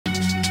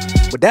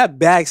But that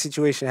bag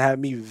situation had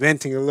me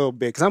venting a little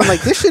bit because I'm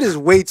like, this shit is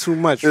way too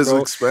much, It's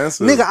bro.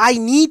 expensive. Nigga, I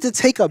need to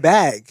take a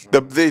bag.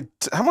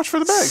 How much for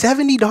the bag?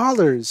 $70.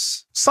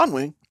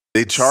 Sunwing.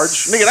 They charge.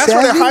 Nigga, that's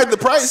where they hide the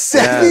price.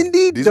 $70.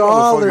 These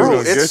motherfuckers Bro, gonna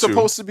it's get you.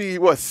 supposed to be,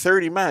 what,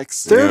 30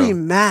 max? 30 Yeah.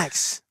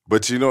 max.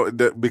 But you know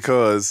that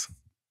because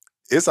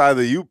it's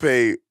either you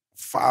pay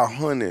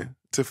 $500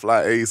 to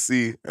fly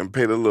AC and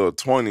pay the little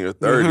 20 or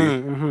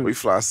 30. We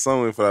fly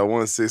somewhere for that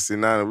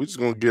 169. We just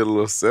gonna get a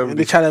little 70. And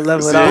they try to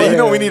level it Yeah, out. you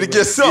know we need to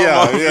get something.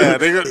 Yeah.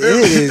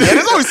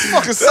 There's always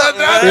fucking something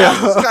down there.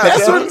 Yeah.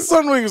 That's what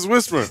Sunwing is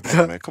whispering.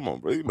 Oh, man, come on,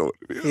 bro. You know what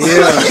it is.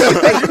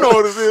 Yeah. You know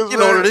what it is. You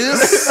know what it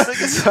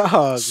is?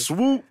 Dog.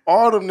 Swoop,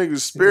 all them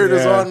niggas. Spirit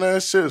is Yeah. on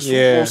that shit. Swoop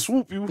Yeah. gonna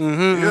swoop you.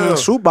 Yeah.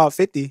 Swoop about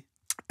 50.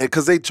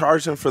 Because they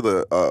charge him for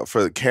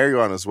the carry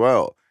on as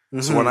well.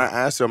 So when I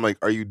asked her, I'm like,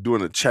 "Are you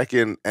doing a check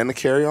in and a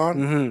carry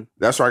on?"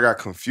 That's why I got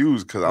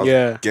confused because I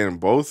was getting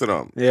both of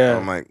them. Yeah.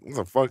 I'm like, "What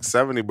the fuck,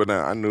 70?" But then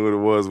I knew what it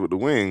was with the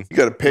wing. You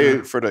got to pay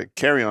for the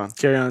carry-on.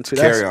 Carry on too.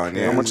 Carry on,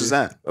 yeah. How much is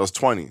that? That was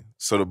 20.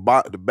 So the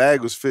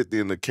bag was 50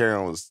 and the carry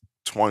on was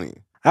 20.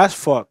 That's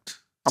fucked.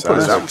 I'm So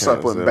gonna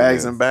start putting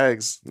bags in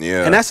bags.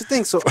 Yeah, And that's the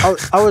thing. So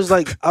I was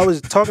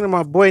talking to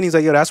my boy and he's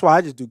like, yo, that's why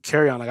I just do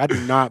carry on. Like I do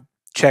not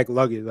check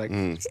luggage. Like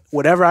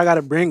whatever I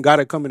gotta bring,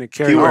 gotta come in a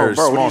carry He on. wears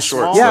bro, small he's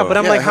shorts. small. Yeah, so- but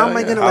I'm like, how am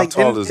I gonna How like?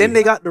 tall Then, is then he?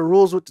 they got the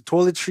rules with the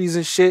toiletries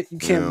and shit. You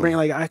can't Yeah. bring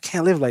like I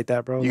can't live like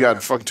that, bro. You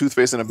got fucking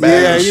toothpaste in a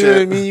bag. yeah, and you shit. know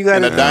what I mean. You got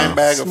in a dime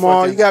bag of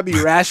small. fucking. You gotta be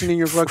rationing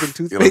your fucking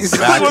toothpaste.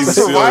 vacuum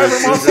seal Survivor,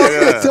 and shit.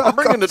 motherfucker. Yeah. I'm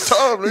bringing the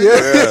tub. Nigga.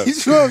 Yeah,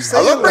 you know what I'm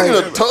saying. I love bringing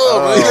Like, a tub.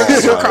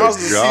 nigga. Oh, Across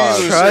my the God.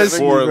 seas and Trust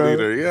shit. me, 4 bro.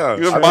 liter, yeah.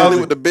 You in Bali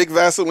with the big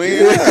Vaseline?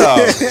 Yeah.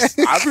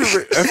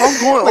 If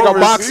I'm going like a overseas,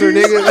 boxer,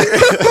 nigga. Like,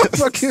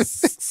 fucking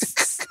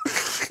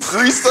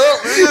Greased up,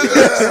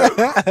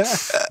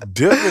 nigga.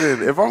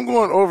 dividend. If I'm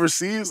going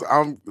overseas,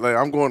 I'm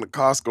going to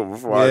Costco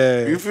before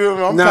Yeah. you feel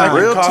me? I'm Nah, packing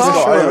real Costco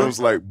talk. items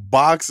like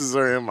boxes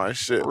are in my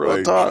shit. Real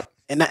like, talk.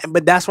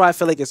 but that's why I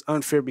feel like it's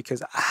unfair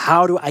because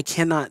I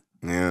cannot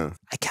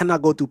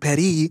go to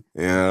Paris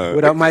Yeah.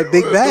 without my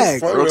big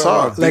bag. Real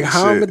talk. Like,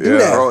 how I'm gonna do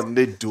that? Bro,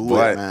 they do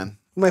But- it, man.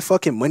 My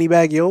fucking money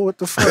bag, yo. What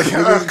the fuck?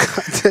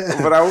 nigga?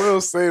 Goddamn. But I will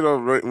say though,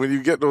 right, when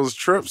you get those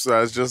trips,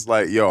 it's just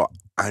like, yo,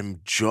 I'm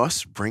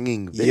just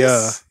bringing this.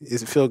 Yeah,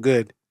 it feel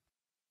good.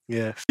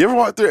 Yeah, You ever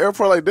walk through the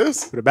airport like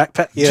this? with a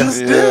backpack. Yeah, Just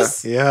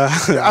this? yeah.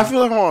 I feel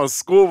like I'm on a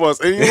school bus,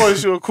 and you want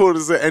to show cool to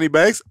say any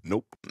bags?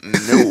 Nope. No.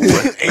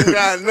 Ain't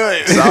got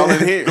nothing. It's all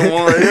in here. Don't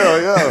worry,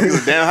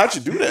 yeah. Damn, how'd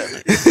you do that?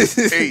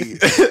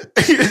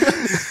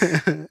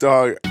 Hey.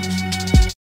 Dog.